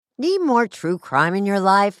Need more true crime in your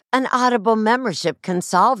life? An Audible membership can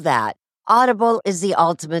solve that. Audible is the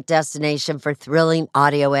ultimate destination for thrilling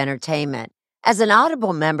audio entertainment. As an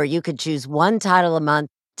Audible member, you could choose one title a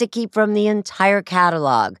month to keep from the entire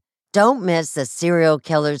catalog. Don't miss The Serial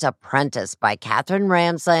Killer's Apprentice by Katherine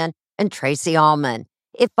Ramsland and Tracy Ullman.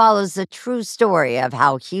 It follows the true story of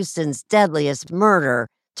how Houston's deadliest murder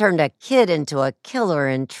turned a kid into a killer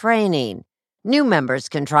in training. New members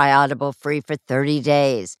can try Audible free for 30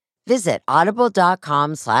 days. Visit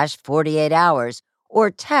audible.com/48 hours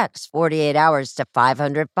or text 48 hours to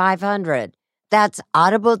 500-500. That's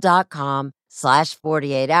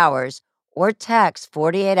audible.com/48 hours or text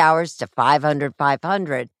 48 hours to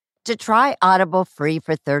 500-500 to try Audible free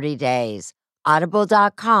for 30 days.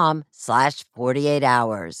 Audible.com/48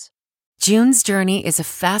 hours. June's Journey is a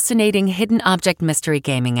fascinating hidden object mystery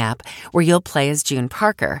gaming app where you'll play as June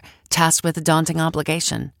Parker, tasked with a daunting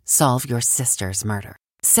obligation: solve your sister's murder.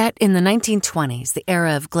 Set in the 1920s, the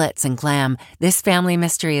era of glitz and glam, this family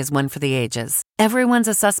mystery is one for the ages. Everyone's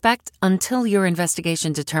a suspect until your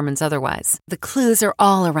investigation determines otherwise. The clues are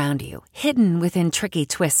all around you, hidden within tricky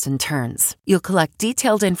twists and turns. You'll collect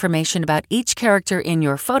detailed information about each character in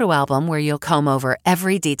your photo album where you'll comb over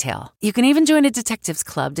every detail. You can even join a detectives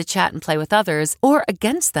club to chat and play with others or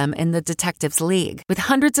against them in the Detectives League. With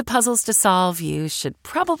hundreds of puzzles to solve, you should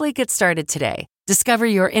probably get started today. Discover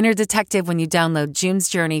your inner detective when you download June's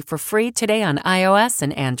Journey for free today on iOS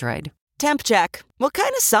and Android. Temp check. What kind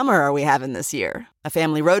of summer are we having this year? A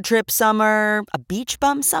family road trip summer? A beach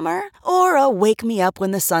bum summer? Or a wake me up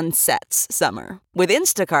when the sun sets summer? With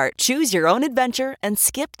Instacart, choose your own adventure and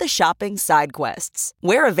skip the shopping side quests.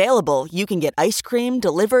 Where available, you can get ice cream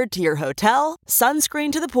delivered to your hotel,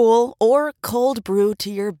 sunscreen to the pool, or cold brew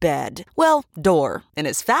to your bed. Well, door, in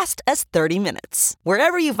as fast as 30 minutes.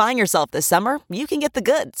 Wherever you find yourself this summer, you can get the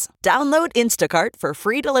goods. Download Instacart for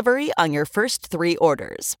free delivery on your first 3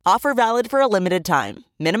 orders. Offer valid for a limited time.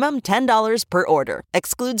 Minimum $10 per order.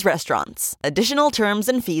 Excludes restaurants. Additional terms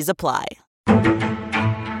and fees apply.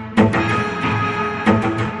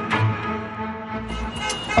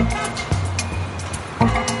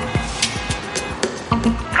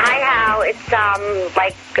 Hi, Hal. It's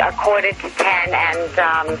like 9:45, and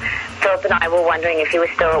Philip and I were wondering if you were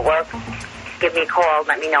still at work. Give me a call.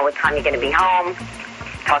 Let me know what time you're going to be home.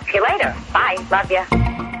 Talk to you later. Bye. Love you.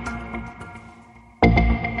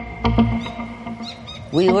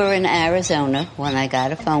 We were in Arizona when I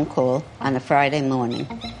got a phone call on a Friday morning,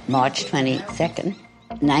 March 22nd,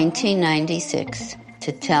 1996,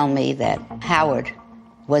 to tell me that Howard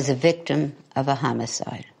was a victim of a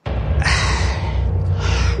homicide.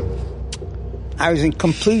 I was in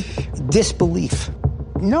complete disbelief.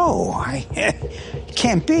 No,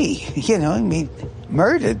 can't be.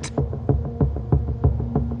 Murdered.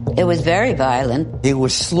 It was very violent. He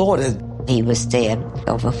was slaughtered. He was stabbed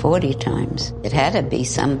over 40 times. It had to be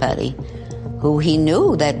somebody who he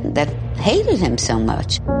knew that hated him so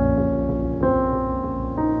much.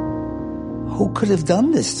 Who could have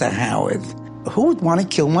done this to Howard? Who would want to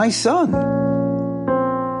kill my son?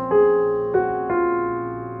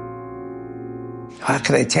 How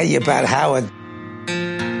could I tell you about Howard?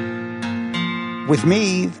 With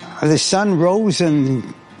me, the sun rose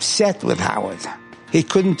and set with Howard. He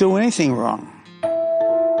couldn't do anything wrong.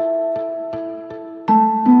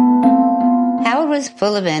 Howard was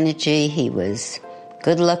full of energy. He was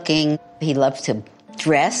good-looking. He loved to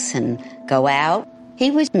dress and go out.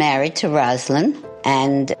 He was married to Rosalind,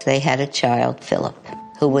 and they had a child, Philip,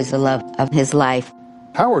 who was the love of his life.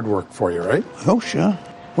 Howard worked for you, right? Oh, sure.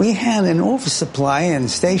 We had an office supply and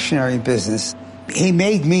stationery business. He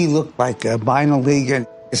made me look like a minor leaguer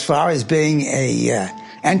as far as being a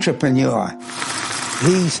entrepreneur.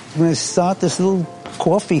 He's going to start this little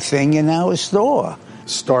coffee thing in our store.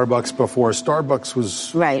 Starbucks before Starbucks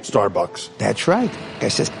was right. Starbucks. That's right. I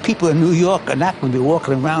says, people in New York are not going to be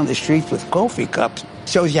walking around the streets with coffee cups.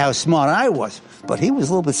 Shows you how smart I was. But he was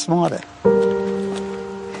a little bit smarter.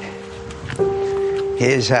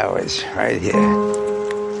 Here's Howard's, right here.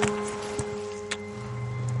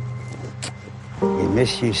 We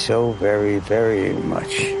miss you so very, very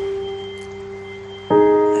much.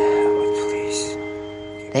 Howard, please.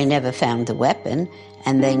 They never found the weapon,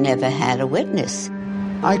 and they never had a witness.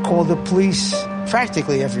 I called the police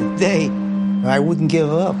practically every day. I wouldn't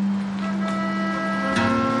give up.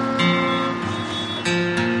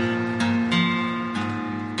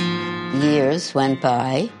 Years went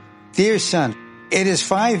by. Dear son, it is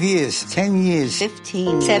 5 years, 10 years,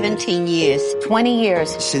 15, 17 years, 20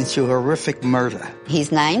 years since your horrific murder.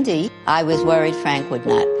 He's 90. I was worried Frank would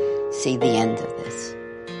not see the end of this.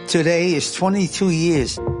 Today is 22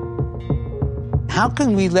 years. How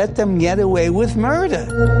can we let them get away with murder?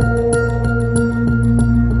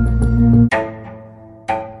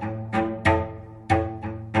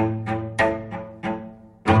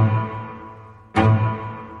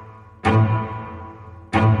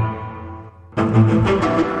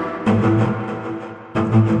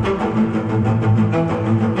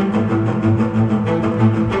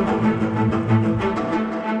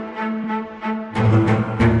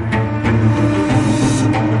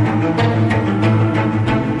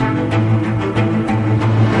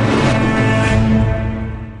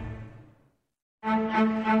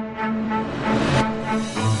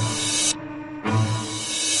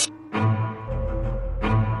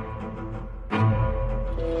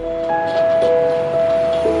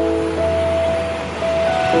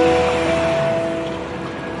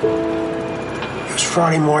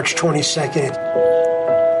 Friday, March 22nd.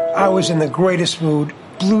 I was in the greatest mood.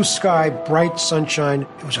 Blue sky, bright sunshine.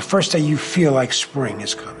 It was the first day you feel like spring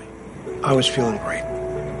is coming. I was feeling great.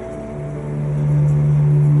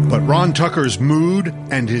 But Ron Tucker's mood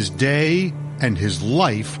and his day and his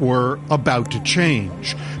life were about to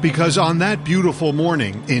change, because on that beautiful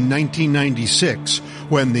morning in 1996,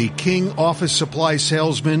 when the King office supply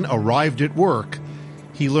salesman arrived at work,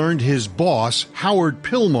 he learned his boss, Howard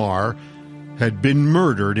Pilmar, had been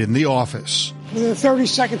murdered in the office. Within 30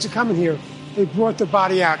 seconds of coming here, they brought the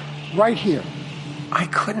body out right here. I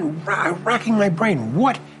couldn't, racking my brain.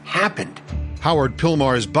 What happened? Howard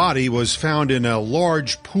Pilmar's body was found in a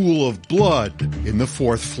large pool of blood in the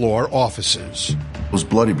fourth floor offices. It was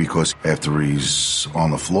bloody because after he's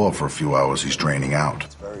on the floor for a few hours, he's draining out.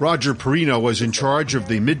 Roger Perino was in charge of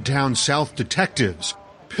the Midtown South detectives.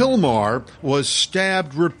 Pilmar was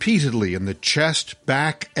stabbed repeatedly in the chest,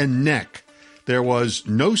 back, and neck. There was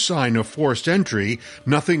no sign of forced entry.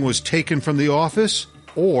 Nothing was taken from the office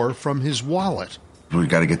or from his wallet. We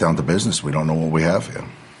got to get down to business. We don't know what we have here.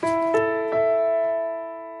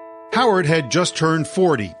 Howard had just turned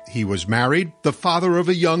 40. He was married, the father of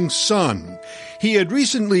a young son. He had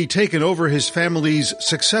recently taken over his family's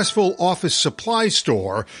successful office supply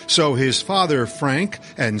store, so his father, Frank,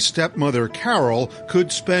 and stepmother, Carol,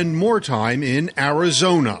 could spend more time in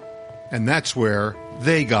Arizona. And that's where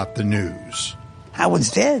they got the news.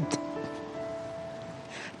 Howard's dead.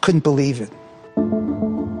 Couldn't believe it.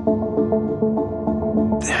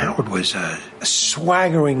 Howard was a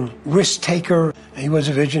swaggering risk-taker. He was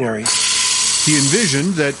a visionary. He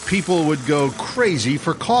envisioned that people would go crazy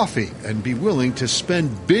for coffee and be willing to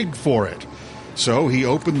spend big for it. So he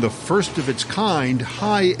opened the first of its kind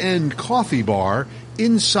high-end coffee bar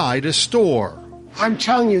inside a store. I'm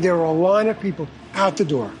telling you, there were a line of people out the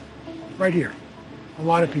door. Right here. A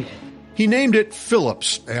lot of people. He named it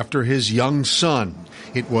Phillips after his young son.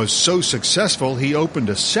 It was so successful he opened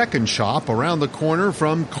a second shop around the corner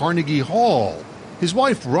from Carnegie Hall. His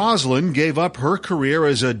wife Rosalind gave up her career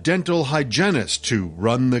as a dental hygienist to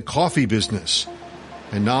run the coffee business.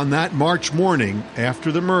 And on that March morning,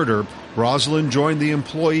 after the murder, Rosalind joined the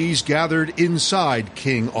employees gathered inside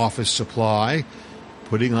King Office Supply,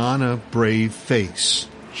 putting on a brave face.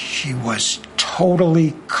 She was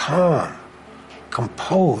totally calm,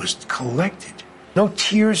 composed, collected. No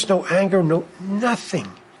tears, no anger, no nothing.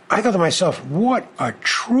 I thought to myself, what a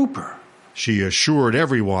trooper. She assured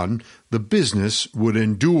everyone the business would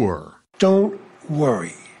endure. Don't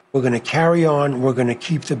worry. We're going to carry on. We're going to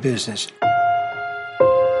keep the business.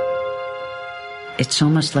 It's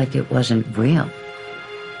almost like it wasn't real.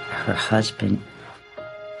 Her husband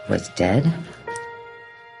was dead.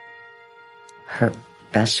 Her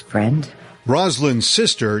best friend. Rosalind's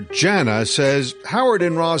sister, Jana, says Howard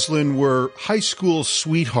and Rosalind were high school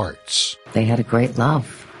sweethearts. They had a great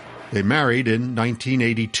love. They married in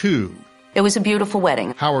 1982. It was a beautiful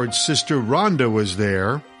wedding. Howard's sister, Rhonda, was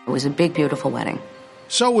there. It was a big, beautiful wedding.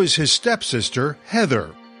 So was his stepsister,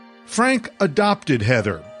 Heather. Frank adopted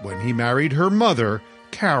Heather when he married her mother,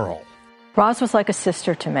 Carol. Roz was like a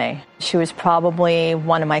sister to me. She was probably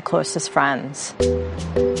one of my closest friends.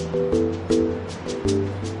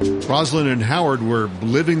 Rosalind and Howard were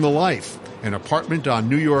living the life. An apartment on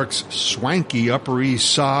New York's swanky Upper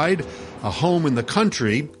East Side, a home in the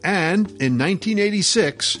country, and in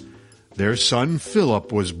 1986, their son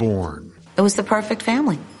Philip was born. It was the perfect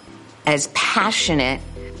family. As passionate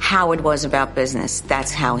Howard was about business,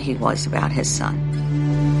 that's how he was about his son.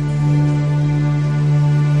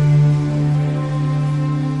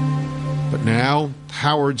 But now,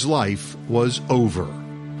 Howard's life was over.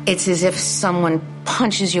 It's as if someone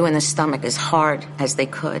punches you in the stomach as hard as they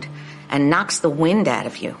could and knocks the wind out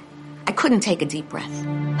of you. I couldn't take a deep breath.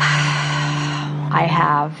 I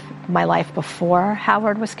have my life before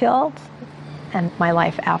Howard was killed and my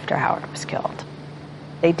life after Howard was killed.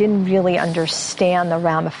 They didn't really understand the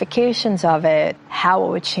ramifications of it, how it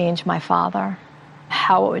would change my father,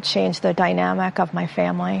 how it would change the dynamic of my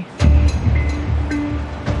family.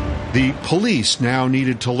 The police now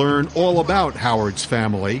needed to learn all about Howard's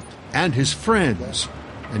family and his friends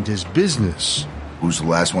and his business. Who's the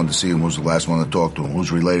last one to see him? Who's the last one to talk to him?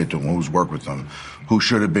 Who's related to him? Who's worked with him? Who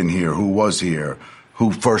should have been here? Who was here?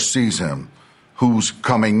 Who first sees him? Who's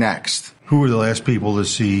coming next? Who were the last people to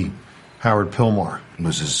see Howard Pillmar? It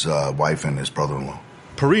was his wife and his brother-in-law.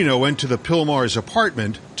 Perino went to the Pillmar's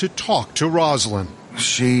apartment to talk to Rosalind.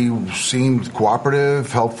 She seemed cooperative,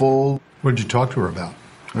 helpful. What did you talk to her about?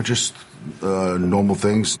 Just normal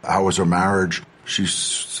things. How was her marriage? She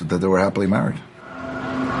said that they were happily married.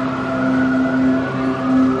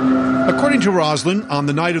 According to Rosalind, on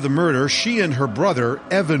the night of the murder, she and her brother,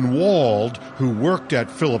 Evan Wald, who worked at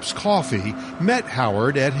Phillips Coffee, met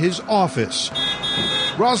Howard at his office.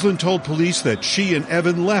 Rosalind told police that she and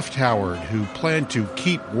Evan left Howard, who planned to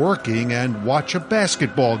keep working and watch a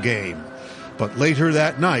basketball game. But later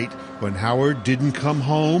that night, when Howard didn't come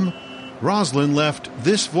home, Rosalind left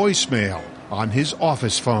this voicemail on his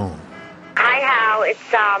office phone. Hi, Hal.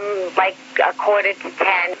 It's like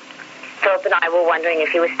 9:45. Philip and I were wondering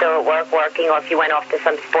if you were still at work working or if you went off to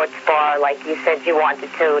some sports bar like you said you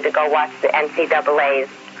wanted to go watch the NCAAs.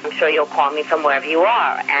 I'm sure you'll call me from wherever you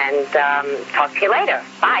are. And talk to you later.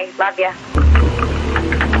 Bye. Love you.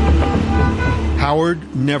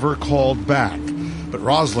 Howard never called back, but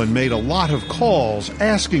Rosalind made a lot of calls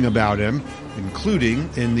asking about him,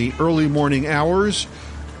 including in the early morning hours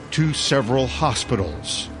to several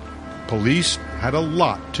hospitals. Police had a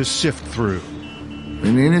lot to sift through.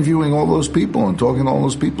 In interviewing all those people and talking to all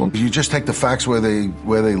those people, you just take the facts where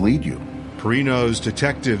they lead you. Perino's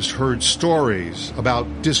detectives heard stories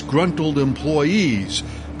about disgruntled employees.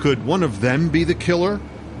 Could one of them be the killer?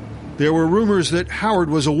 There were rumors that Howard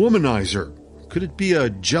was a womanizer. Could it be a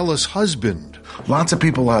jealous husband? Lots of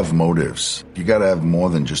people have motives. You got to have more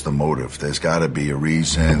than just a motive. There's got to be a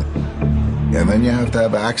reason. And then you have to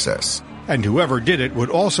have access. And whoever did it would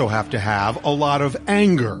also have to have a lot of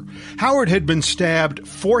anger. Howard had been stabbed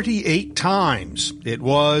 48 times. It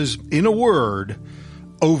was, in a word,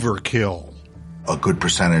 overkill. A good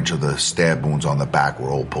percentage of the stab wounds on the back were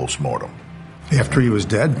all post-mortem. After he was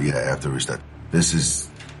dead? Yeah, after he was dead.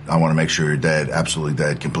 I want to make sure you're dead, absolutely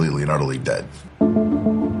dead, completely and utterly dead.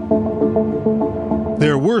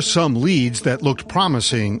 There were some leads that looked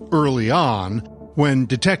promising early on. When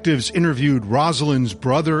detectives interviewed Rosalind's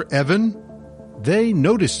brother, Evan, they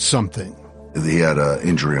noticed something. He had an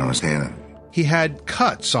injury on his hand. He had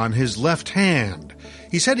cuts on his left hand.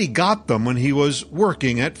 He said he got them when he was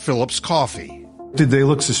working at Phillips Coffee. Did they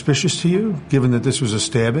look suspicious to you, given that this was a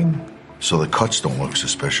stabbing? So the cuts don't look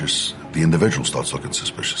suspicious. The individual starts looking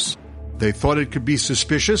suspicious. They thought it could be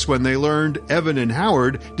suspicious when they learned Evan and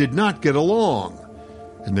Howard did not get along.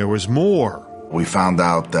 And there was more. We found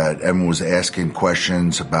out that Evan was asking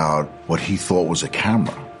questions about what he thought was a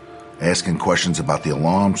camera, asking questions about the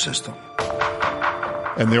alarm system.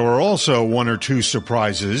 And there were also one or two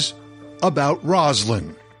surprises about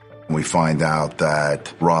Rosalind. We find out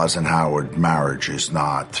that Roz and Howard marriage is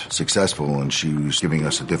not successful, and she was giving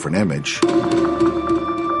us a different image.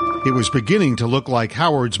 It was beginning to look like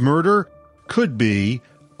Howard's murder could be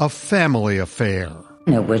a family affair.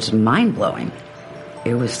 It was mind-blowing.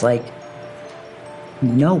 It was like,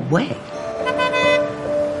 no way.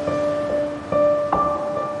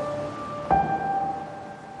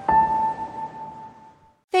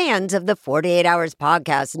 Fans of the 48 Hours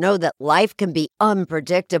podcast know that life can be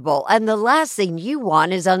unpredictable, and the last thing you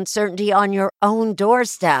want is uncertainty on your own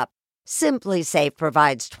doorstep. SimpliSafe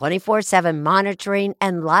provides 24/7 monitoring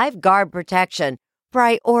and live guard protection,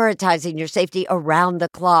 prioritizing your safety around the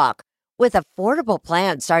clock. With affordable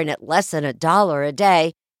plans starting at less than $1 a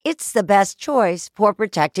day, it's the best choice for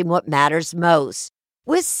protecting what matters most.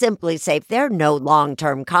 With SimpliSafe, there are no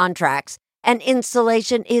long-term contracts, and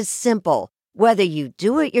installation is simple, whether you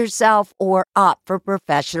do it yourself or opt for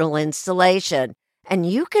professional installation. And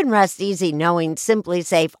you can rest easy knowing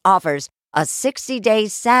SimpliSafe offers a 60-day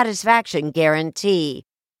satisfaction guarantee.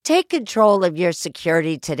 Take control of your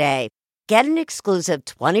security today. Get an exclusive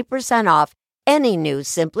 20% off any new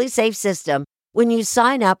SimpliSafe system when you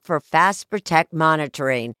sign up for Fast Protect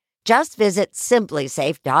monitoring. Just visit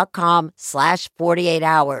SimpliSafe.com/48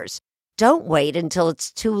 hours. Don't wait until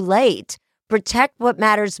it's too late. Protect what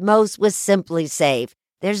matters most with SimpliSafe.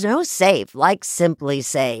 There's no safe like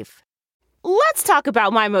SimpliSafe. Let's talk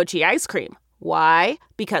about My Mochi ice cream. Why?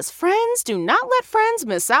 because friends do not let friends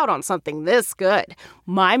miss out on something this good.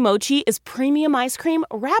 My Mochi is premium ice cream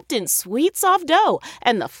wrapped in sweet, soft dough,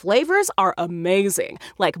 and the flavors are amazing.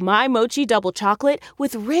 Like My Mochi Double Chocolate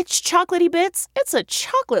with rich chocolatey bits. It's a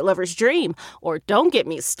chocolate lover's dream. Or don't get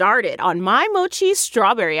me started on My Mochi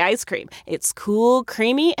Strawberry Ice Cream. It's cool,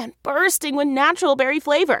 creamy, and bursting with natural berry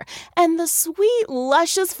flavor. And the sweet,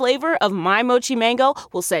 luscious flavor of My Mochi Mango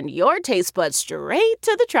will send your taste buds straight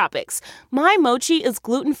to the tropics. My Mochi is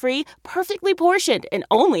gluten-free, perfectly portioned, and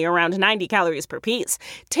only around 90 calories per piece.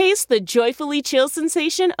 Taste the joyfully chill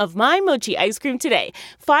sensation of My Mochi ice cream today.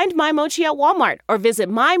 Find My Mochi at Walmart or visit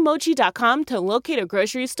mymochi.com to locate a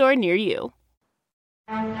grocery store near you.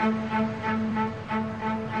 I'm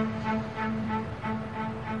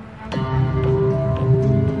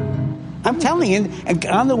telling you, and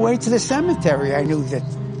on the way to the cemetery, I knew that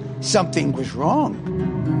something was wrong.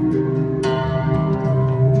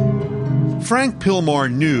 Frank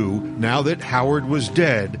Pilmar knew, now that Howard was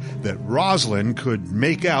dead, that Rosalind could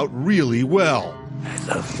make out really well. I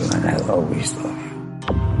love you, and I'll always love you.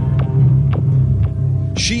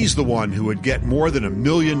 She's the one who would get more than $1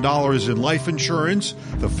 million in life insurance,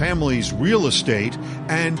 the family's real estate,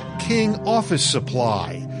 and King Office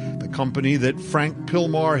Supply, the company that Frank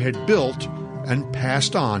Pilmar had built and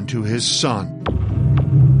passed on to his son.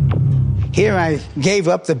 Here I gave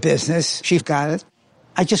up the business. She got it.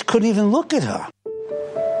 I just couldn't even look at her.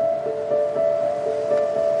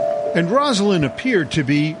 And Rosalind appeared to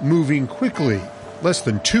be moving quickly. Less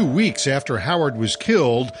than 2 weeks after Howard was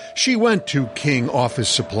killed, she went to King Office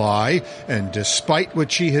Supply, and despite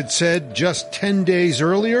what she had said just 10 days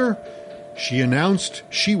earlier, she announced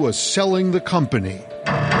she was selling the company.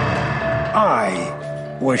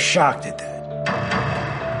 I was shocked at that.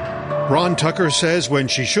 Ron Tucker says when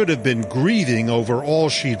she should have been grieving over all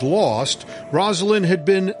she'd lost, Rosalind had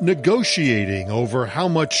been negotiating over how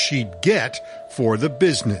much she'd get for the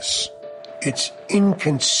business. It's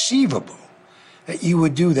inconceivable that you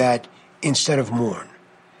would do that instead of mourn.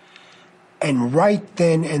 And right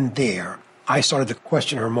then and there, I started to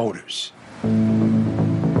question her motives.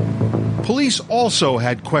 Police also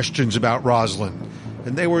had questions about Rosalind,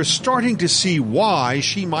 and they were starting to see why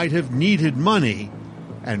she might have needed money,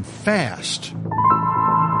 and fast.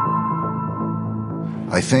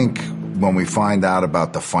 I think when we find out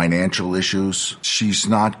about the financial issues, she's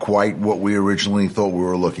not quite what we originally thought we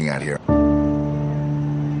were looking at here.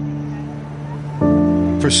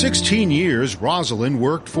 For 16 years, Rosalind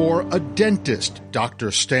worked for a dentist,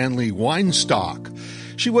 Dr. Stanley Weinstock.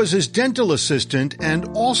 She was his dental assistant and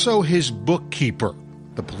also his bookkeeper.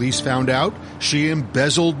 The police found out she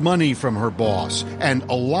embezzled money from her boss, and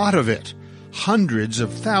a lot of it, hundreds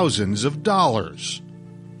of thousands of dollars.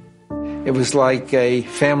 It was like a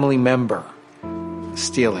family member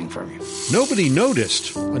stealing from you. Nobody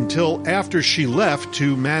noticed until after she left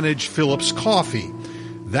to manage Phillips Coffee.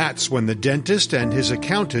 That's when the dentist and his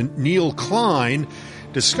accountant, Neil Klein,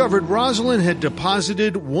 discovered Rosalind had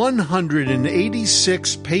deposited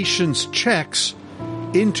 186 patients' checks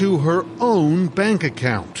into her own bank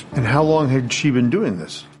account. And how long had she been doing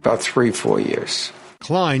this? About 3-4 years.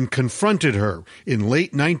 Klein confronted her in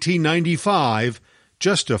late 1995,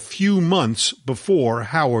 just a few months before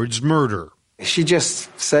Howard's murder. She just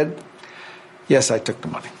said, yes, I took the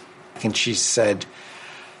money. And she said,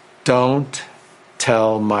 don't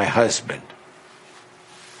tell my husband.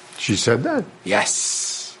 She said that?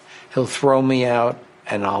 Yes. He'll throw me out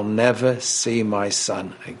and I'll never see my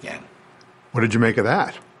son again. What did you make of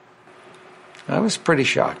that? That was pretty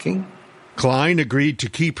shocking. Klein agreed to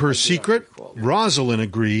keep her secret. Rosalind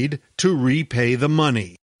agreed to repay the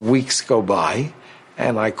money. Weeks go by,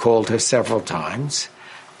 and I called her several times,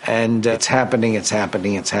 and it's happening,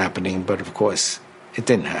 but of course, it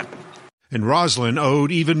didn't happen. And Rosalind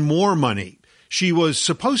owed even more money. She was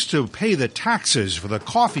supposed to pay the taxes for the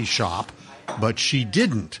coffee shop, but she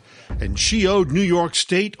didn't. And she owed New York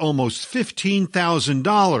State almost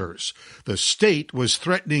 $15,000. The state was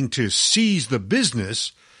threatening to seize the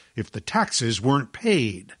business if the taxes weren't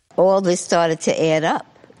paid. All this started to add up,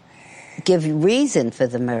 give reason for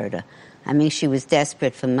the murder. I mean, she was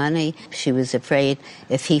desperate for money. She was afraid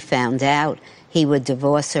if he found out, he would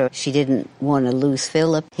divorce her. She didn't want to lose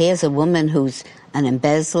Philip. Here's a woman who's an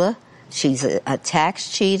embezzler. She's a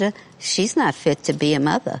tax cheater. She's not fit to be a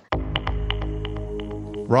mother.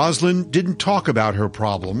 Rosalind didn't talk about her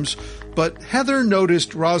problems, but Heather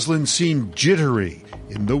noticed Rosalind seemed jittery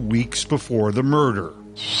in the weeks before the murder.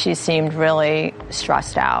 She seemed really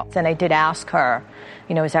stressed out. And I did ask her,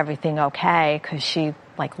 is everything okay? Because she,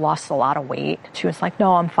 lost a lot of weight. She was like,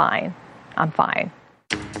 no, I'm fine. I'm fine.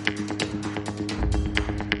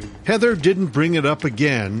 Heather didn't bring it up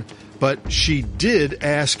again, but she did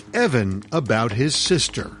ask Evan about his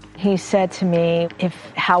sister. He said to me, if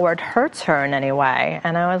Howard hurts her in any way,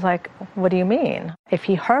 and I was like, what do you mean? If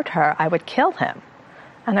he hurt her, I would kill him.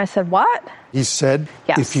 And I said, what? He said,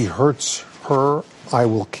 yes. If he hurts her, I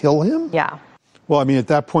will kill him? Yeah. Well, I mean, at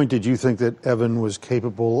that point, did you think that Evan was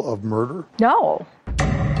capable of murder? No.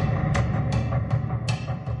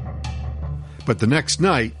 But the next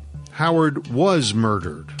night, Howard was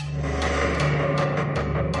murdered.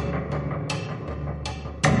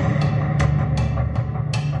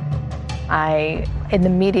 I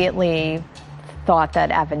immediately thought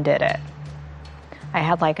that Evan did it. I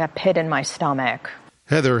had like a pit in my stomach.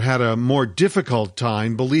 Heather had a more difficult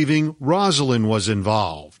time believing Rosalind was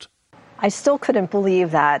involved. I still couldn't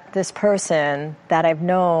believe that this person that I've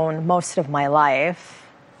known most of my life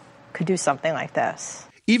could do something like this.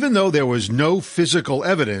 Even though there was no physical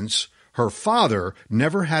evidence, her father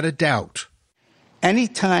never had a doubt.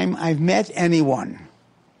 Anytime I've met anyone,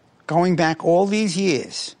 going back all these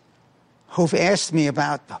years, who've asked me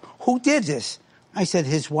about who did this, I said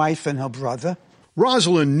his wife and her brother.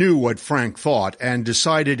 Rosalind knew what Frank thought and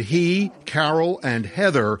decided he, Carol, and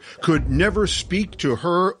Heather could never speak to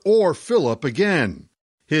her or Philip again.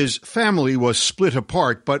 His family was split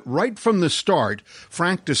apart, but right from the start,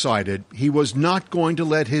 Frank decided he was not going to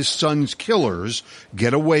let his son's killers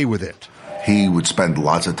get away with it. He would spend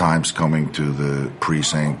lots of times coming to the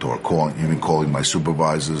precinct or calling my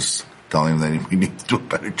supervisors, telling them that we need to do a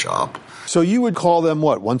better job. So you would call them,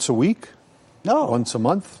 what, once a week? No. Once a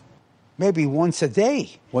month? Maybe once a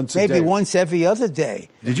day. Maybe day. Once every other day.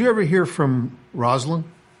 Did you ever hear from Rosalind?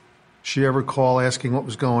 She ever call asking what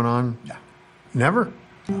was going on? No. Never?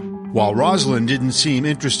 While Rosalind didn't seem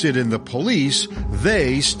interested in the police,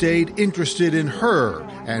 they stayed interested in her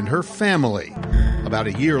and her family. About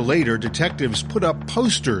a year later, detectives put up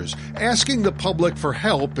posters asking the public for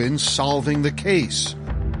help in solving the case.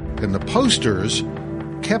 And the posters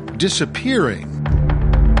kept disappearing.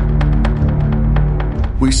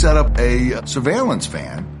 We set up a surveillance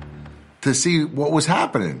van to see what was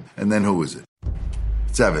happening. And then who was it?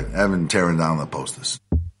 It's Evan. Evan tearing down the posters.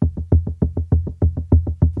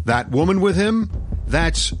 That woman with him?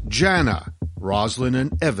 That's Jana, Rosalind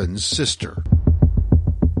and Evan's sister.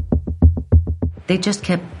 They just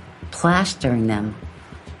kept plastering them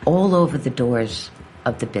all over the doors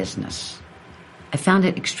of the business. I found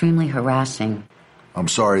it extremely harassing. I'm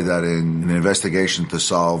sorry that in an investigation to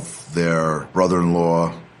solve their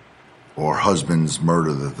brother-in-law or husband's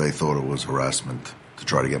murder that they thought it was harassment to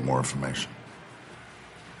try to get more information.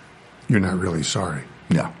 You're not really sorry?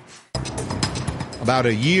 No. About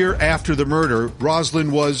a year after the murder,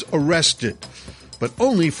 Rosalind was arrested, but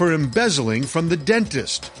only for embezzling from the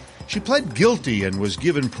dentist. She pled guilty and was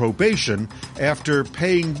given probation after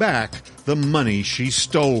paying back the money she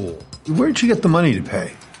stole. Where'd you get the money to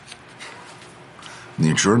pay? The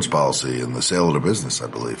insurance policy and the sale of the business, I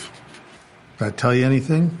believe. That tell you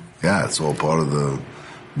anything? Yeah, it's all part of the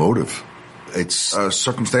motive. It's a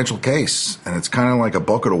circumstantial case, and it's kind of like a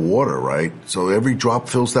bucket of water, right? So every drop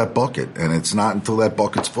fills that bucket, and it's not until that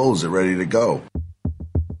bucket's full is it ready to go.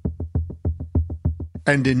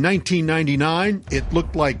 And in 1999, it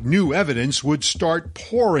looked like new evidence would start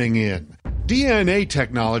pouring in. DNA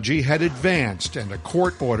technology had advanced, and a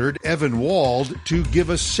court ordered Evan Wald to give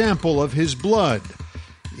a sample of his blood.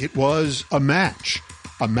 It was a match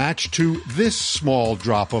to this small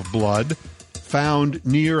drop of blood found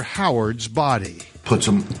near Howard's body. Puts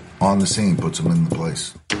him on the scene, puts him in the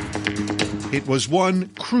place. It was one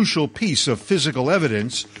crucial piece of physical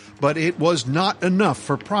evidence, but it was not enough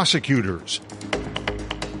for prosecutors.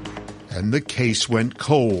 And the case went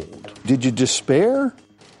cold. Did you despair?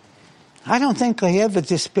 I don't think I ever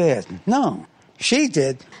despaired. No, she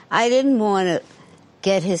did. I didn't want to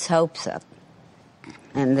get his hopes up.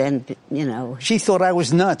 And then, She thought I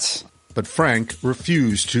was nuts. But Frank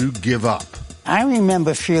refused to give up. I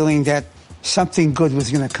remember feeling that something good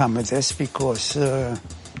was going to come of this because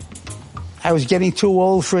I was getting too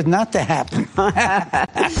old for it not to happen.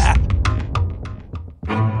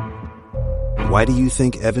 Why do you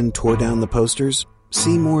think Evan tore down the posters?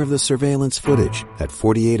 See more of the surveillance footage at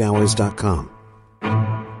 48hours.com.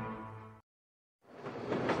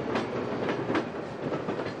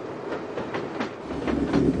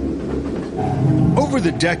 Over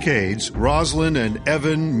the decades, Rosalind and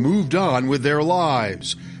Evan moved on with their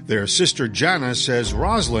lives. Their sister Jana says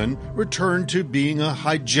Rosalind returned to being a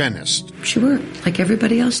hygienist. She worked like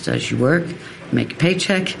everybody else does. You work, you make a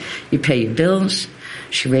paycheck, you pay your bills.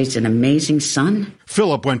 She raised an amazing son.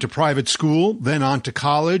 Philip went to private school, then on to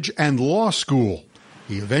college and law school.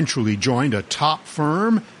 He eventually joined a top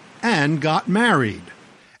firm and got married.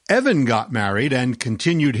 Evan got married and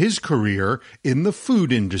continued his career in the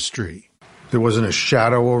food industry. There wasn't a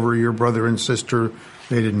shadow over your brother and sister.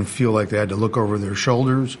 They didn't feel like they had to look over their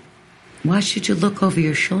shoulders. Why should you look over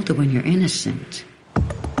your shoulder when you're innocent?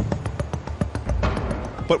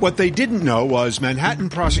 But what they didn't know was Manhattan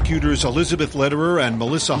prosecutors Elizabeth Lederer and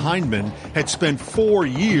Melissa Hindman had spent 4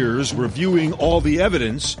 years reviewing all the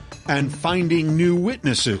evidence and finding new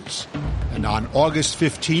witnesses. And on August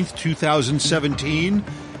 15th, 2017,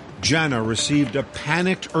 Jana received a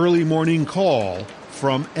panicked early morning call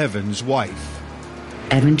from Evan's wife.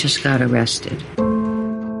 Evan just got arrested.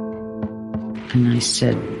 And I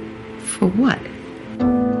said, for what?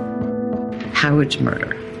 Howard's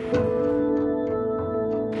murder.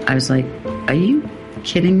 I was like, are you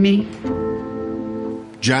kidding me?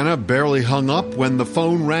 Jana barely hung up when the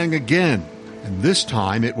phone rang again, and this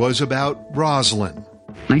time it was about Rosalind.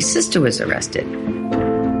 My sister was arrested.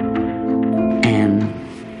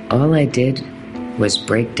 And all I did was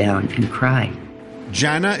break down and cry.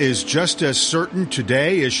 Jana is just as certain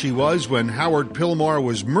today as she was when Howard Pillmar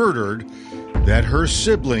was murdered that her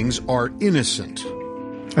siblings are innocent.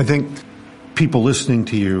 I think people listening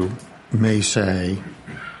to you may say,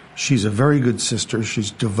 she's a very good sister,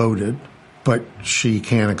 she's devoted, but she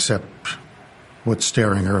can't accept what's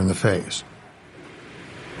staring her in the face.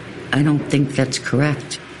 I don't think that's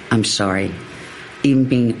correct. I'm sorry. Even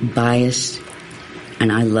being biased,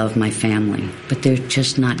 and I love my family, but they're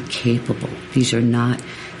just not capable. These are not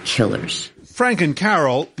killers. Frank and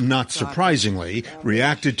Carol, not surprisingly,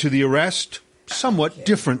 reacted to the arrest somewhat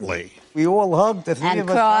differently. We all hugged. The three And of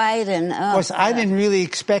us cried hugged. and... Of course, I didn't really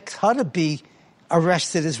expect her to be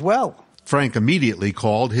arrested as well. Frank immediately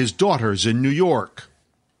called his daughters in New York.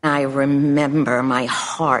 I remember my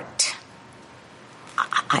heart.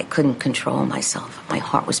 I couldn't control myself. My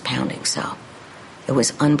heart was pounding so. It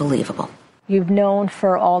was unbelievable. You've known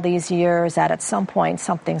for all these years that at some point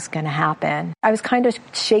something's going to happen. I was kind of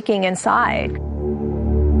shaking inside.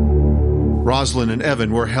 Rosalind and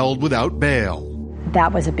Evan were held without bail.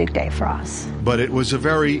 That was a big day for us. But it was a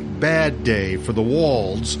very bad day for the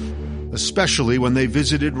Walds, especially when they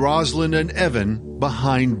visited Rosalind and Evan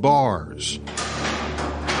behind bars.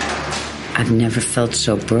 I've never felt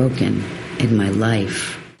so broken in my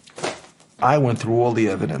life. I went through all the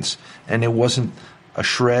evidence, and there wasn't a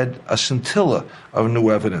shred, a scintilla of new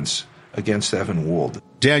evidence against Evan Wald.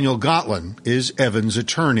 Daniel Gotlin is Evan's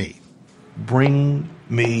attorney. Bring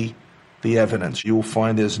me the evidence. You will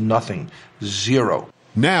find there's nothing. Zero.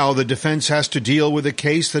 Now the defense has to deal with a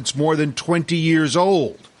case that's more than 20 years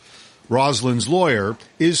old. Rosalind's lawyer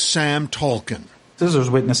is Sam Tolkien.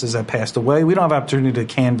 There's witnesses that passed away. We don't have an opportunity to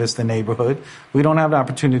canvass the neighborhood. We don't have an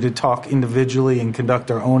opportunity to talk individually and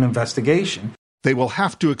conduct our own investigation. They will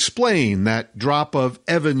have to explain that drop of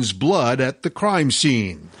Evan's blood at the crime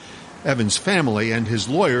scene. Evan's family and his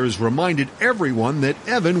lawyers reminded everyone that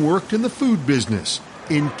Evan worked in the food business,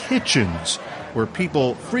 in kitchens, where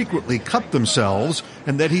people frequently cut themselves,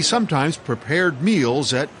 and that he sometimes prepared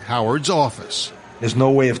meals at Howard's office. There's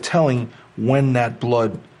no way of telling when that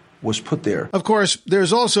blood was put there. Of course,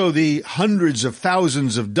 there's also the hundreds of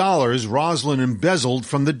thousands of dollars Rosalind embezzled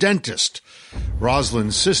from the dentist.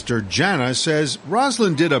 Rosalind's sister, Jana, says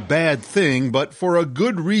Rosalind did a bad thing, but for a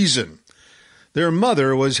good reason. Their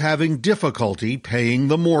mother was having difficulty paying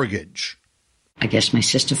the mortgage. I guess my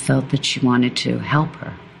sister felt that she wanted to help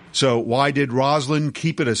her. So why did Rosalind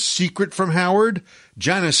keep it a secret from Howard?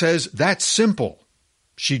 Jana says that's simple.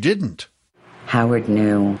 She didn't. Howard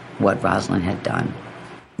knew what Rosalind had done.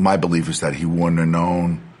 My belief is that he wouldn't have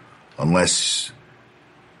known unless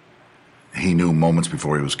he knew moments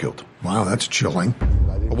before he was killed. Wow, that's chilling.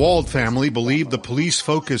 The Wald family believed the police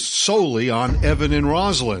focused solely on Evan and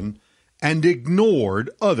Rosalind and ignored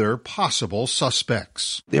other possible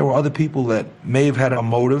suspects. There were other people that may have had a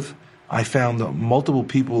motive. I found multiple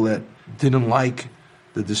people that didn't like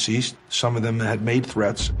the deceased. Some of them had made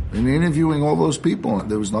threats. In interviewing all those people,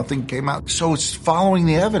 there was nothing came out. So it's following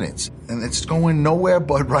the evidence, and it's going nowhere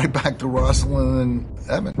but right back to Rosalind and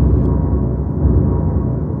Evan.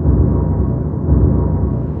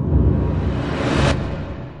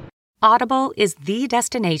 Audible is the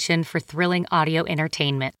destination for thrilling audio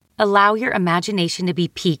entertainment. Allow your imagination to be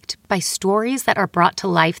piqued by stories that are brought to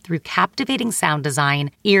life through captivating sound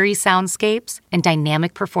design, eerie soundscapes, and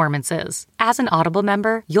dynamic performances. As an Audible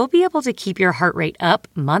member, you'll be able to keep your heart rate up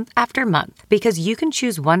month after month because you can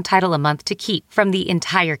choose one title a month to keep from the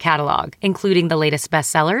entire catalog, including the latest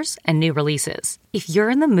bestsellers and new releases. If you're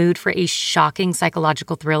in the mood for a shocking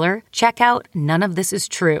psychological thriller, check out None of This Is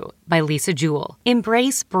True by Lisa Jewell.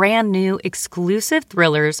 Embrace brand new, exclusive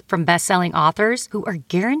thrillers from best-selling authors who are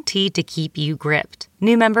guaranteed to keep you gripped.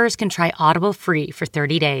 New members can try Audible free for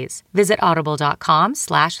 30 days. Visit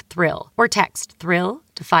audible.com/thrill or text thrill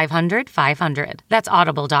to 500-500. That's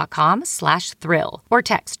audible.com/thrill or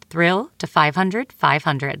text thrill to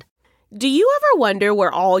 500-500. Do you ever wonder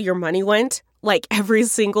where all your money went? Like every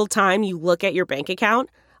single time you look at your bank account?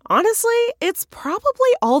 Honestly, it's probably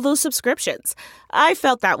all those subscriptions. I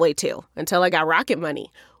felt that way too, until I got Rocket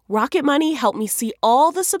Money. Rocket Money helped me see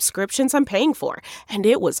all the subscriptions I'm paying for, and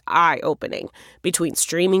it was eye-opening. Between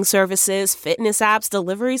streaming services, fitness apps,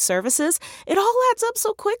 delivery services, it all adds up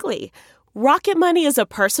so quickly. Rocket Money is a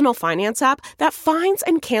personal finance app that finds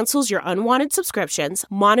and cancels your unwanted subscriptions,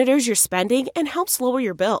 monitors your spending, and helps lower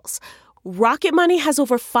your bills. Rocket Money has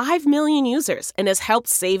over 5 million users and has helped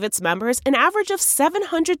save its members an average of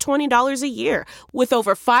 $720 a year, with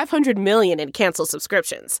over 500 million in canceled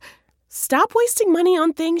subscriptions. Stop wasting money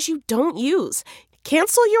on things you don't use.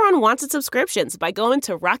 Cancel your unwanted subscriptions by going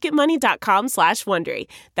to rocketmoney.com/Wondery.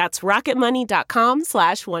 That's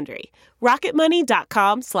rocketmoney.com/Wondery.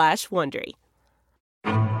 rocketmoney.com/Wondery.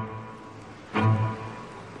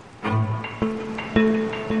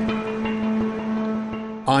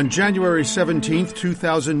 On January 17th,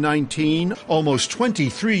 2019, almost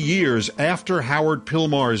 23 years after Howard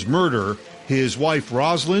Pilmar's murder, his wife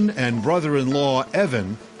Rosalind and brother-in-law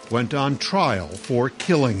Evan went on trial for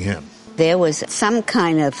killing him. There was some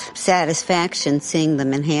kind of satisfaction seeing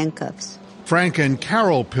them in handcuffs. Frank and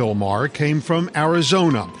Carol Pilmar came from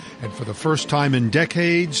Arizona, and for the first time in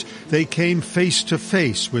decades, they came face to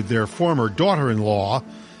face with their former daughter-in-law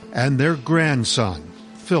and their grandson,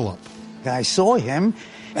 Philip. I saw him,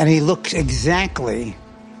 and he looked exactly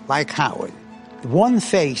like Howard. One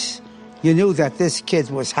face, you knew that this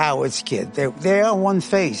kid was Howard's kid. They are one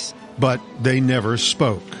face. But they never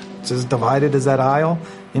spoke. It's as divided as that aisle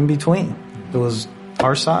in between. There was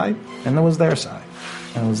our side, and there was their side.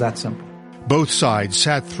 And it was that simple. Both sides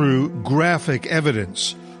sat through graphic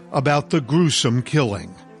evidence about the gruesome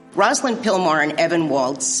killing. Rosalind Pilmar and Evan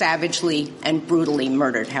Wald savagely and brutally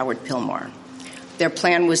murdered Howard Pilmar. Their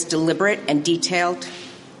plan was deliberate and detailed.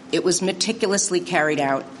 It was meticulously carried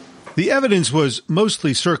out. The evidence was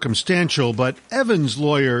mostly circumstantial, but Evan's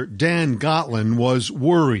lawyer, Dan Gotlin, was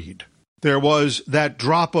worried. There was that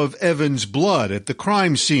drop of Evan's blood at the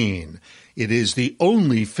crime scene. It is the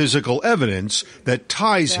only physical evidence that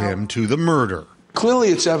ties him to the murder. Clearly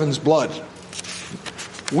it's Evan's blood.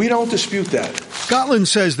 We don't dispute that. Gotlin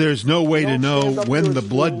says there's no way to know when the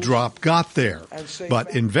blood drop got there,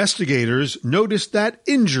 but investigators noticed that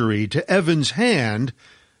injury to Evan's hand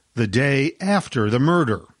the day after the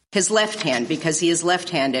murder. His left hand, because he is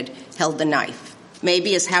left-handed, held the knife.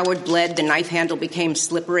 Maybe as Howard bled, the knife handle became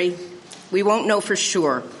slippery. We won't know for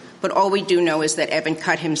sure, but all we do know is that Evan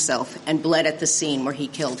cut himself and bled at the scene where he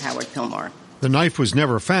killed Howard Pilmar. The knife was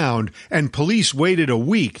never found, and police waited a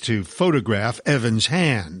week to photograph Evan's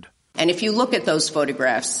hand. And if you look at those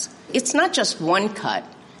photographs, it's not just one cut,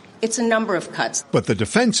 it's a number of cuts. But the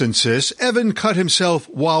defense insists Evan cut himself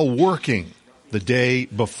while working, the day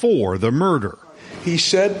before the murder. He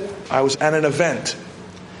said, I was at an event,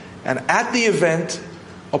 and at the event,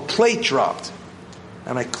 a plate dropped,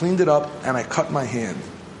 and I cleaned it up, and I cut my hand.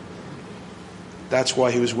 That's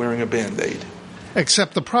why he was wearing a Band-Aid.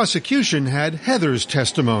 Except the prosecution had Heather's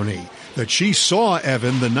testimony that she saw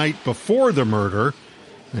Evan the night before the murder,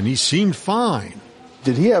 and he seemed fine.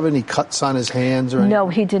 Did he have any cuts on his hands or anything? No,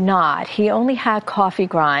 he did not. He only had coffee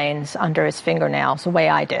grinds under his fingernails, the way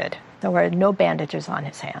I did. There were no bandages on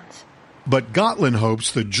his hands. But Gotlin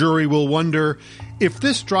hopes the jury will wonder, if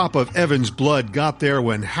this drop of Evan's blood got there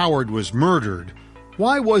when Howard was murdered,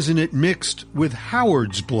 why wasn't it mixed with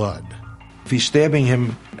Howard's blood? If he's stabbing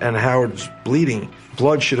him and Howard's bleeding,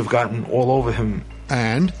 blood should have gotten all over him.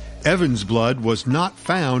 And Evan's blood was not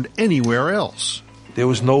found anywhere else. There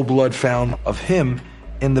was no blood found of him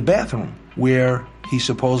in the bathroom where he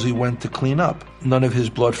supposedly went to clean up. None of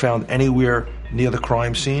his blood found anywhere near the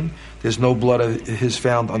crime scene. There's no blood of his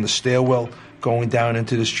found on the stairwell going down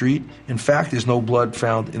into the street. In fact, there's no blood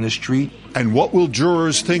found in the street. And what will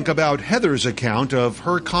jurors think about Heather's account of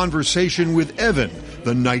her conversation with Evan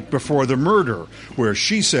the night before the murder, where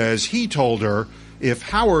she says he told her if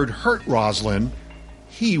Howard hurt Rosalind,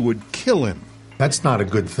 he would kill him? That's not a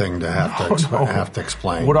good thing to have to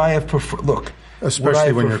explain. Would I have preferred? Look,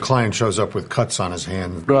 Especially when your client shows up with cuts on his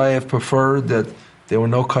hand. Would I have preferred that there were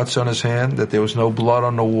no cuts on his hand, that there was no blood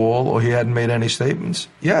on the wall, or he hadn't made any statements?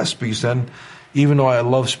 Yes, because then, even though I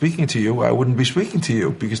love speaking to you, I wouldn't be speaking to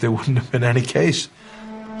you because there wouldn't have been any case.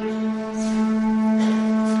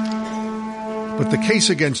 But the case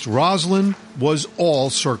against Rosalind was all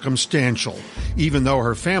circumstantial. Even though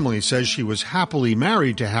her family says she was happily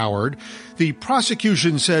married to Howard, the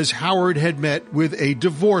prosecution says Howard had met with a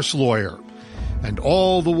divorce lawyer. And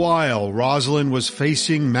all the while, Rosalind was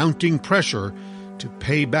facing mounting pressure to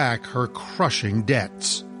pay back her crushing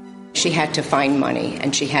debts. She had to find money,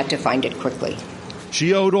 and she had to find it quickly.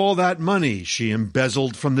 She owed all that money she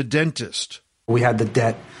embezzled from the dentist. We had the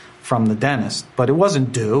debt from the dentist, but it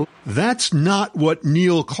wasn't due. That's not what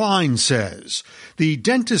Neil Klein says. The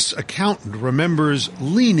dentist's accountant remembers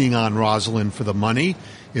leaning on Rosalind for the money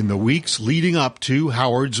in the weeks leading up to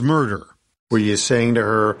Howard's murder. Were you saying to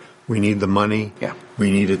her, we need the money? Yeah.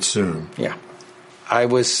 We need it soon. Yeah. I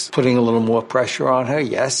was putting a little more pressure on her,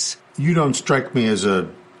 yes. You don't strike me as a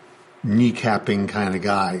kneecapping kind of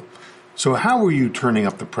guy. So how were you turning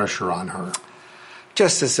up the pressure on her?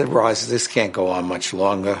 Just as I said, Roz, this can't go on much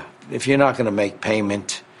longer. If you're not going to make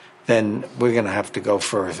payment, then we're going to have to go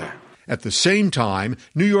further. At the same time,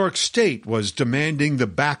 New York State was demanding the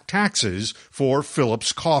back taxes for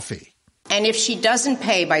Phillips Coffee. And if she doesn't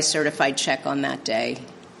pay by certified check on that day,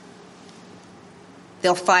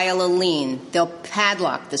 they'll file a lien. They'll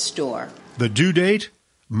padlock the store. The due date?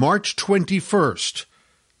 March 21st,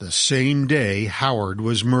 the same day Howard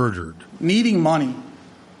was murdered. Needing money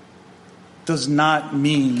does not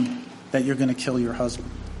mean that you're going to kill your husband.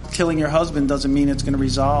 Killing your husband doesn't mean it's going to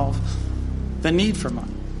resolve the need for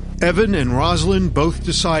money. Evan and Rosalind both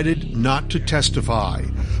decided not to testify,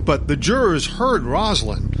 but the jurors heard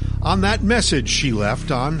Rosalind on that message she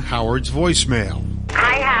left on Howard's voicemail.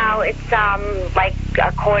 Hi, Hal. It's like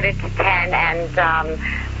 9:45, and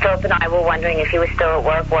Philip and I were wondering if you were still at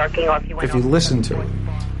work working or if you went If you listen to it,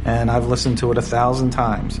 and I've listened to it 1,000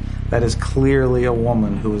 times, that is clearly a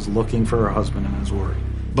woman who is looking for her husband and is worried.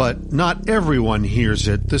 But not everyone hears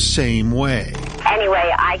it the same way.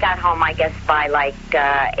 Anyway, I got home, I guess, by like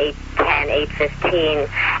 8:10, 8:15,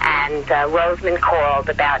 and Roseman called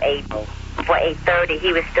about 8:30.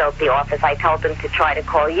 He was still at the office. I told him to try to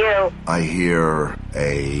call you. I hear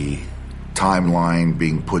a timeline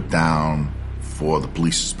being put down for the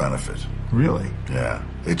police's benefit. Really? Yeah.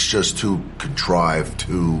 It's just too contrived,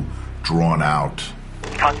 too drawn out.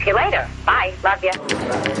 Talk to you later. Bye. Love you.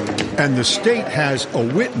 And the state has a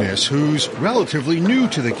witness who's relatively new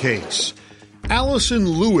to the case. Allison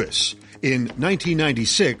Lewis. In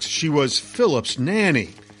 1996, she was Philip's nanny.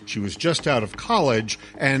 She was just out of college,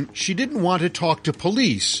 and she didn't want to talk to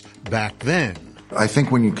police back then. I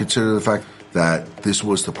think when you consider the fact that this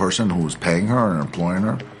was the person who was paying her and employing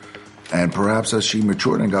her, and perhaps as she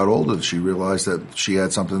matured and got older, she realized that she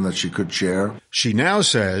had something that she could share. She now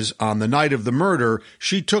says on the night of the murder,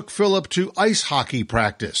 she took Philip to ice hockey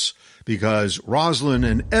practice because Rosalind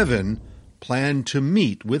and Evan planned to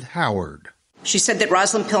meet with Howard. She said that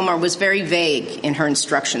Rosalind Pilmar was very vague in her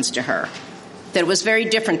instructions to her, that it was very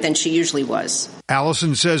different than she usually was.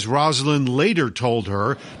 Allison says Rosalind later told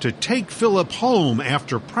her to take Philip home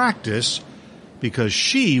after practice because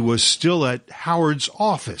she was still at Howard's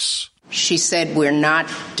office. She said, "We're not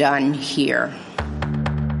done here."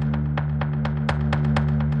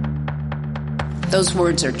 Those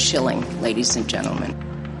words are chilling, ladies and gentlemen.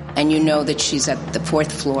 And you know that she's at the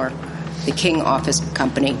 4th floor, the King Office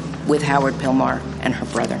Company, with Howard Pilmar and her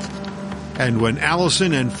brother. And when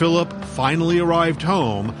Allison and Philip finally arrived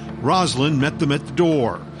home, Rosalind met them at the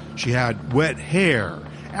door. She had wet hair.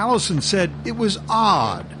 Allison said it was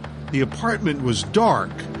odd. The apartment was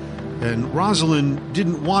dark, and Rosalind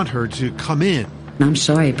didn't want her to come in. I'm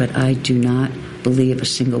sorry, but I do not believe a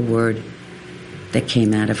single word that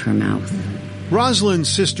came out of her mouth. Rosalind's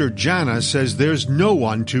sister Jana says there's no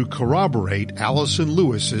one to corroborate Allison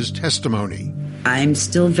Lewis's testimony. I'm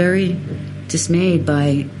still very dismayed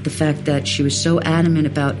by the fact that she was so adamant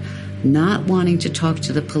about not wanting to talk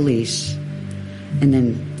to the police, and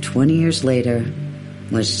then 20 years later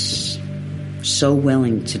was so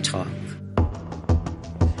willing to talk.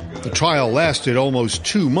 The trial lasted almost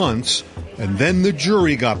 2 months, and then the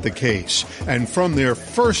jury got the case. And from their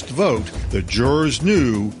first vote, the jurors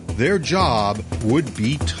knew their job would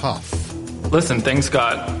be tough. Listen, things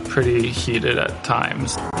got pretty heated at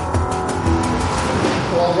times.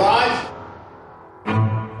 All right.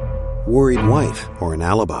 Worried wife or an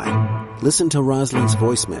alibi? Listen to Rosalind's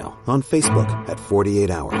voicemail on Facebook at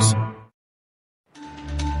 48 Hours.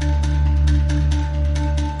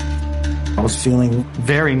 I was feeling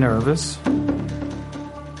very nervous,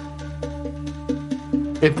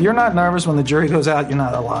 If you're not nervous when the jury goes out, you're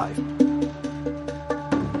not alive.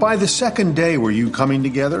 By the second day, were you coming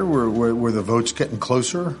together? Were the votes getting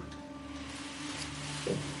closer?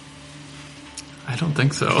 I don't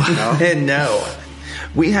think so. No.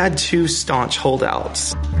 We had two staunch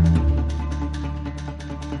holdouts.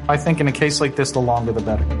 I think in a case like this, the longer the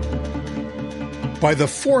better. By the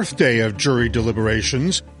fourth day of jury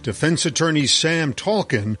deliberations, defense attorney Sam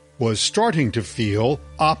Talkin was starting to feel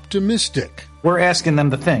optimistic. We're asking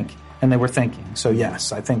them to think, and they were thinking. So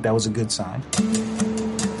yes, I think that was a good sign.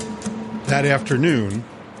 That afternoon,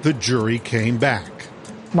 the jury came back.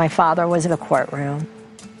 My father was in the courtroom.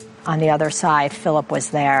 On the other side, Philip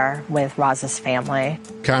was there with Roz's family.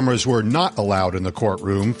 Cameras were not allowed in the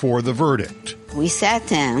courtroom for the verdict. We sat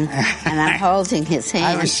down, and I'm holding his hand.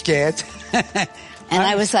 I was scared. And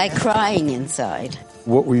I was like crying inside.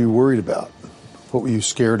 What were you worried about? What were you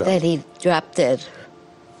scared of? That he dropped dead.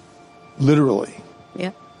 Literally?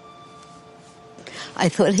 Yep. I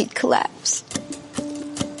thought he'd collapse.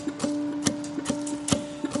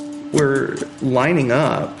 We're lining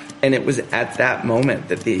up, and it was at that moment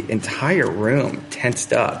that the entire room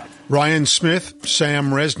tensed up. Ryan Smith,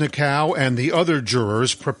 Sam Resnickow, and the other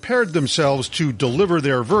jurors prepared themselves to deliver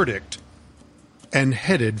their verdict and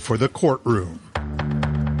headed for the courtroom.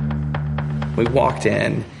 We walked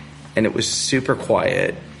in, and it was super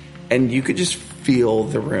quiet, and you could just feel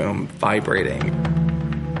the room vibrating.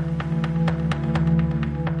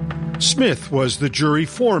 Smith was the jury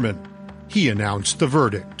foreman. He announced the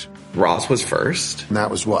verdict. Roz was first. And that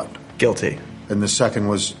was what? Guilty. And the second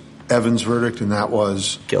was Evan's verdict, and that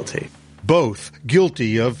was? Guilty. Both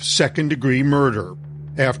guilty of second-degree murder.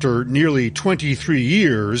 After nearly 23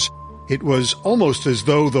 years, it was almost as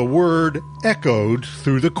though the word echoed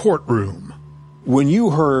through the courtroom. When you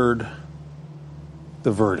heard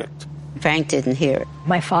the verdict, Frank didn't hear it.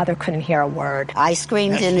 My father couldn't hear a word. I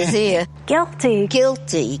screamed in his ear. Guilty.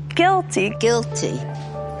 Guilty. Guilty. Guilty.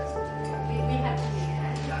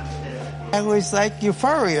 It was like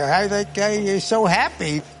euphoria. You're so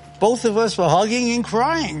happy. Both of us were hugging and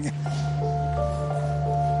crying.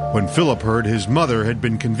 When Philip heard his mother had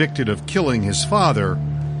been convicted of killing his father,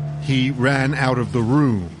 he ran out of the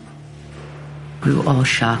room. We were all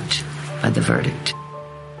shocked by the verdict.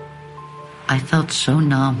 I felt so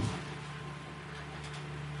numb.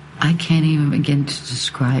 I can't even begin to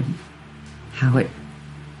describe how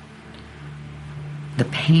the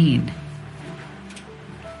pain,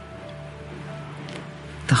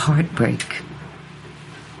 the heartbreak.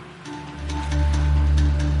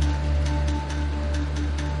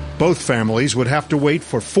 Both families would have to wait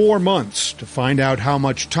for 4 months to find out how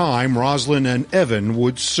much time Roslyn and Evan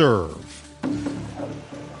would serve.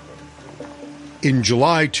 In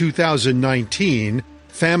July 2019,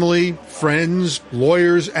 family, friends,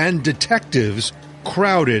 lawyers, and detectives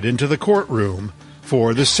crowded into the courtroom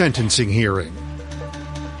for the sentencing hearing.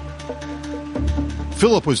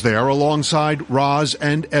 Philip was there alongside Roz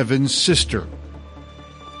and Evan's sister.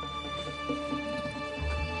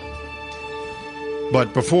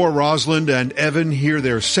 But before Rosalind and Evan hear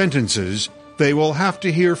their sentences, they will have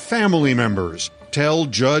to hear family members tell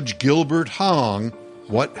Judge Gilbert Hong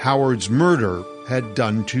what Howard's murder had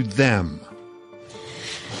done to them.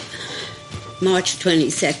 March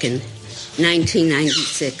 22nd,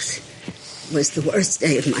 1996 was the worst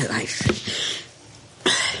day of my life.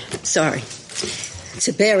 Sorry.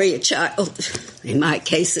 To bury a child, in my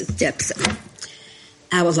case, a stepson.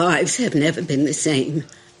 Our lives have never been the same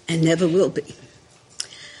and never will be.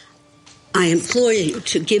 I implore you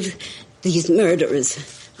to give these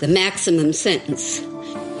murderers the maximum sentence.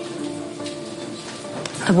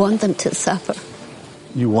 I want them to suffer.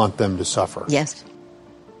 You want them to suffer? Yes.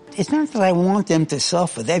 It's not that I want them to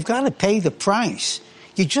suffer. They've got to pay the price.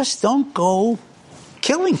 You just don't go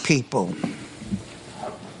killing people.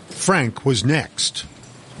 Frank was next.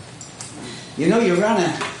 You know, Your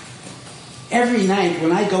Honor, every night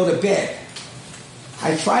when I go to bed,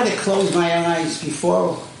 I try to close my eyes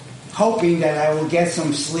before hoping that I will get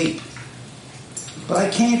some sleep. But I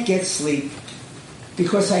can't get sleep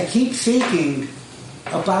because I keep thinking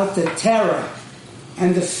about the terror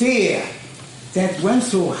and the fear that went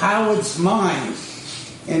through Howard's mind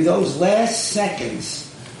in those last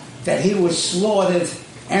seconds that he was slaughtered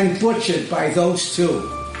and butchered by those two.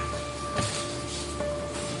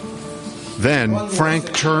 Then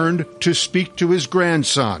Frank turned to speak to his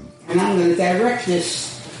grandson. And I'm going to direct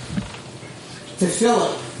this to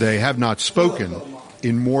Philip. They have not spoken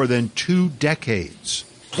in more than 2 decades.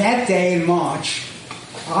 That day in March,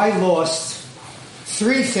 I lost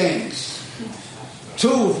 3 things, 2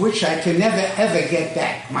 of which I can never, ever get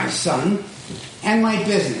back. My son and my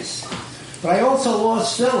business. But I also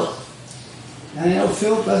lost Philip. And I know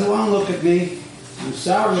Philip doesn't want to look at me. I'm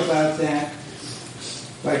sorry about that.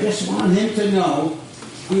 But I just want him to know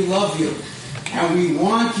we love you. And we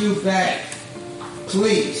want you back.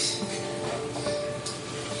 Please.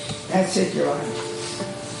 That's it, Your Honor.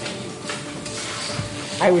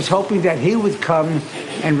 I was hoping that he would come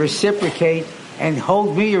and reciprocate and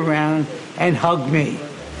hold me around and hug me.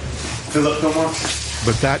 Philip, no more.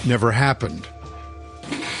 But that never happened.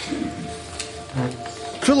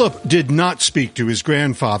 Philip did not speak to his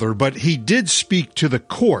grandfather, but he did speak to the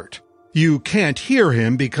court. You can't hear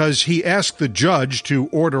him because he asked the judge to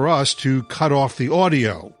order us to cut off the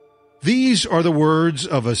audio. These are the words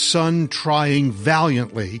of a son trying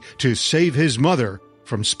valiantly to save his mother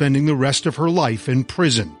from spending the rest of her life in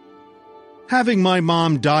prison. Having my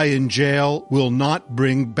mom die in jail will not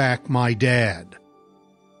bring back my dad.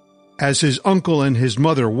 As his uncle and his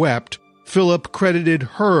mother wept, Philip credited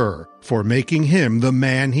her for making him the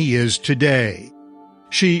man he is today.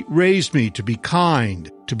 She raised me to be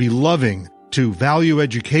kind, to be loving, to value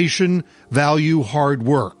education, value hard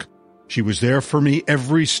work. She was there for me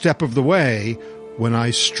every step of the way when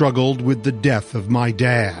I struggled with the death of my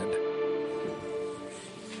dad.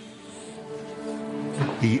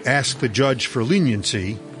 He asked the judge for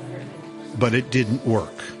leniency, but it didn't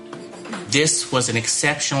work. This was an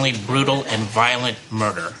exceptionally brutal and violent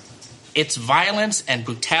murder. Its violence and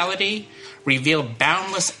brutality reveal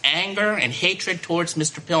boundless anger and hatred towards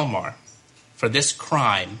Mr. Pilmar. For this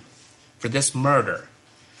crime, for this murder,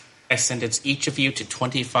 I sentence each of you to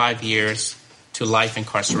 25 years to life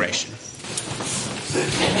incarceration.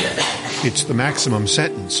 It's the maximum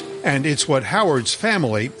sentence, and it's what Howard's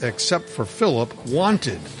family, except for Philip,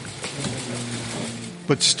 wanted.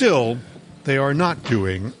 But still, they are not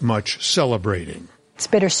doing much celebrating. It's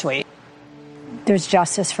bittersweet. There's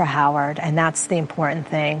justice for Howard, and that's the important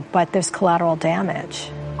thing, but there's collateral damage.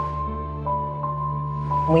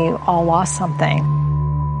 We all lost something.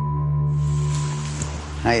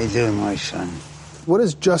 How you doing, my son? What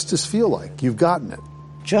does justice feel like? You've gotten it.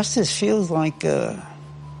 Justice feels like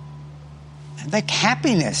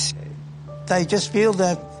happiness. I just feel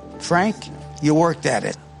that, Frank, you worked at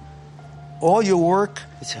it. All your work,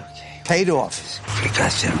 it's okay, paid off. We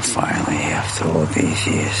got them finally after all these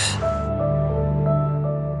years.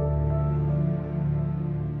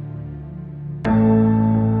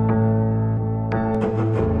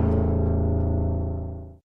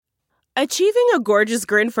 Achieving a gorgeous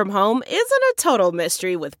grin from home isn't a total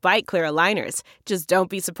mystery with Byte Clear aligners. Just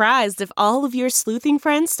don't be surprised if all of your sleuthing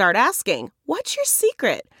friends start asking, what's your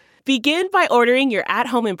secret? Begin by ordering your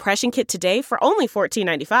at-home impression kit today for only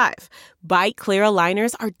 $14.95. Byte Clear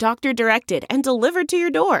aligners are doctor-directed and delivered to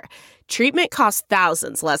your door. Treatment costs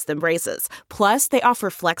thousands less than braces. Plus, they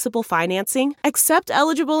offer flexible financing, accept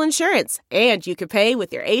eligible insurance, and you can pay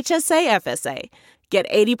with your HSA FSA. Get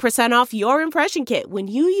 80% off your impression kit when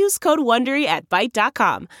you use code WONDERY at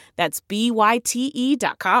Byte.com. That's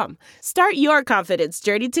BYTE.com. Start your confidence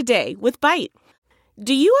journey today with Byte.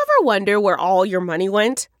 Do you ever wonder where all your money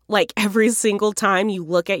went? Like every single time you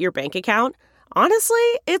look at your bank account? Honestly,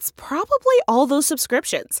 it's probably all those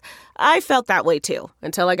subscriptions. I felt that way too,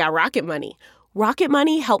 until I got Rocket Money. Rocket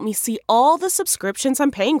Money helped me see all the subscriptions I'm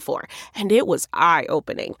paying for, and it was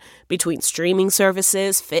eye-opening. Between streaming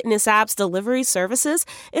services, fitness apps, delivery services,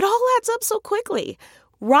 it all adds up so quickly.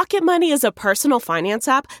 Rocket Money is a personal finance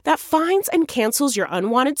app that finds and cancels your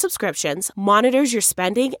unwanted subscriptions, monitors your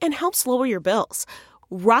spending, and helps lower your bills.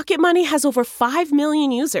 Rocket Money has over 5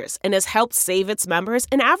 million users and has helped save its members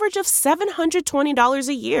an average of $720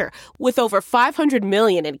 a year, with over 500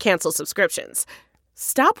 million in canceled subscriptions.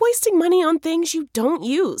 Stop wasting money on things you don't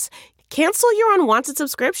use. Cancel your unwanted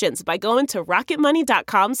subscriptions by going to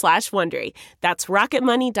rocketmoney.com/Wondery. That's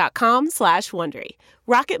rocketmoney.com/Wondery.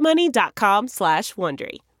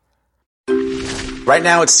 rocketmoney.com/Wondery. Right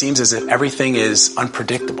now, it seems as if everything is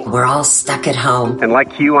unpredictable. We're all stuck at home. And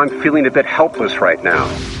like you, I'm feeling a bit helpless right now.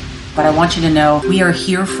 But I want you to know we are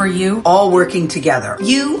here for you, all working together.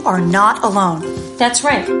 You are not alone. That's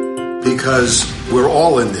right. Because we're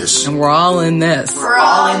all in this. And we're all in this. We're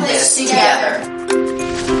all in this together.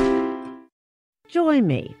 Join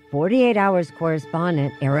me, 48 Hours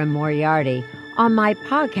correspondent Erin Moriarty, on my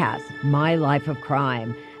podcast, My Life of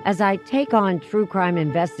Crime, as I take on true crime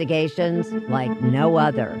investigations like no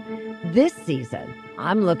other. This season,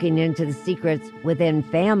 I'm looking into the secrets within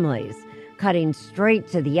families, cutting straight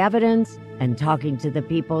to the evidence and talking to the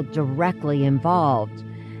people directly involved.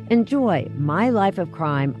 Enjoy My Life of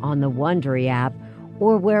Crime on the Wondery app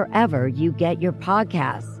or wherever you get your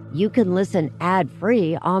podcasts. You can listen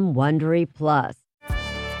ad-free on Wondery Plus.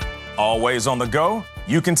 Always on the go?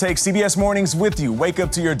 You can take CBS Mornings with you. Wake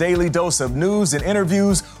up to your daily dose of news and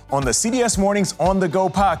interviews on the CBS Mornings On The Go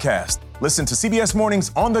podcast. Listen to CBS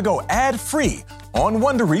Mornings On The Go ad-free on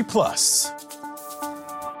Wondery Plus.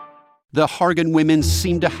 The Hargan women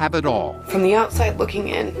seem to have it all. From the outside looking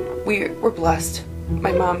in, we were blessed.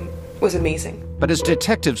 My mom was amazing. But as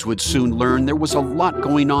detectives would soon learn, there was a lot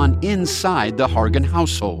going on inside the Hargan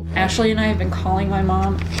household. Ashley and I have been calling my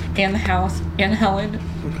mom and the house and Helen.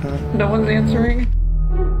 Okay. No one's answering.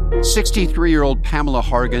 63-year-old Pamela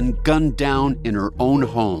Hargan gunned down in her own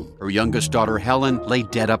home. Her youngest daughter, Helen, lay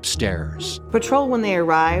dead upstairs. Patrol, when they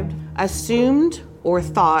arrived, assumed or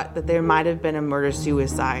thought that there might have been a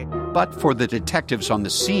murder-suicide. But for the detectives on the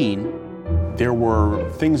scene, there were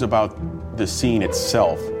things about the scene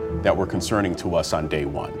itself that were concerning to us on day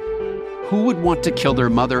one. Who would want to kill their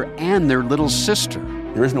mother and their little sister?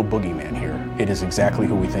 There is no boogeyman here. It is exactly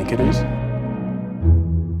who we think it is.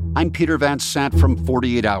 I'm Peter Van Sant from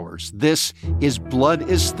 48 Hours. This is Blood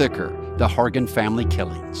is Thicker, the Hargan family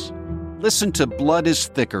killings. Listen to Blood is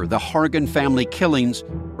Thicker, the Hargan family killings,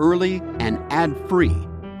 early and ad-free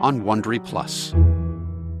on Wondery Plus.